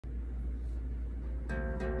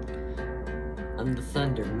I'm the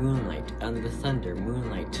thunder, moonlight, I'm the thunder,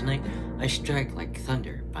 moonlight. Tonight I strike like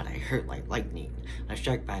thunder, but I hurt like lightning. I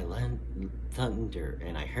strike by thunder,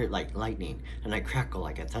 and I hurt like lightning, and I crackle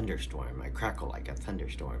like a thunderstorm. I crackle like a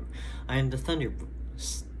thunderstorm. I am the thunder,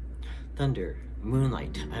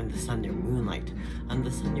 moonlight. I'm the thunder, moonlight. I'm the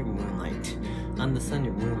thunder, moonlight. I'm the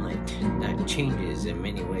thunder, moonlight. That changes in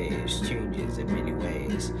many ways, changes in many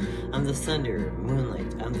ways. I'm the thunder,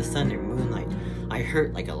 moonlight. I'm the thunder, moonlight. I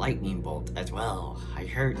hurt like a lightning bolt as well. I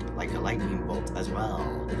hurt like a lightning bolt as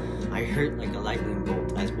well. I hurt like a lightning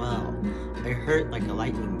bolt as well. I hurt like a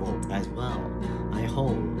lightning bolt as well. I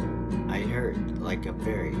hurt like a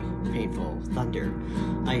very painful thunder.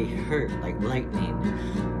 I hurt like lightning,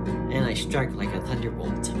 and I strike like a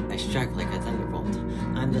thunderbolt. I strike like a thunderbolt.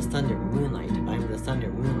 I'm the thunder, moonlight. I'm the thunder,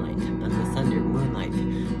 moonlight. I'm the thunder, moonlight.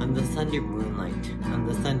 I'm the thunder, moonlight. I'm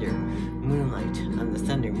the thunder, moonlight. I'm the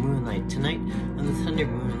thunder, moonlight. Tonight, I'm the thunder,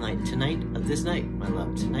 moonlight. Tonight of this night, my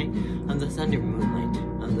love. Tonight, I'm the thunder, moonlight.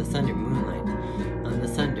 I'm the thunder, moonlight. I'm the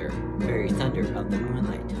thunder, very thunder of the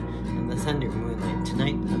moonlight. I'm the thunder, moonlight.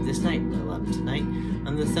 Tonight of this night, my love. Tonight,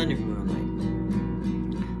 I'm the thunder, moonlight.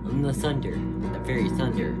 I'm the thunder, the very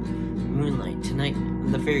thunder, moonlight. Tonight,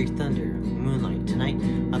 I'm the very thunder, moonlight. Tonight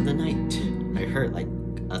of the night, I hurt like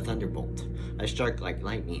a thunderbolt. I strike like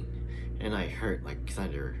lightning, and I hurt like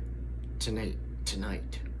thunder. Tonight,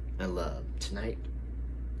 my love. Tonight,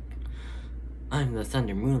 I'm the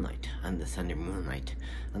thunder, moonlight. I'm the thunder, moonlight.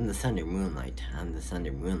 I'm the thunder, moonlight. I'm the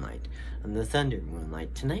thunder, moonlight. I'm the thunder,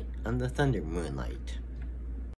 moonlight. Tonight, I'm the thunder, moonlight.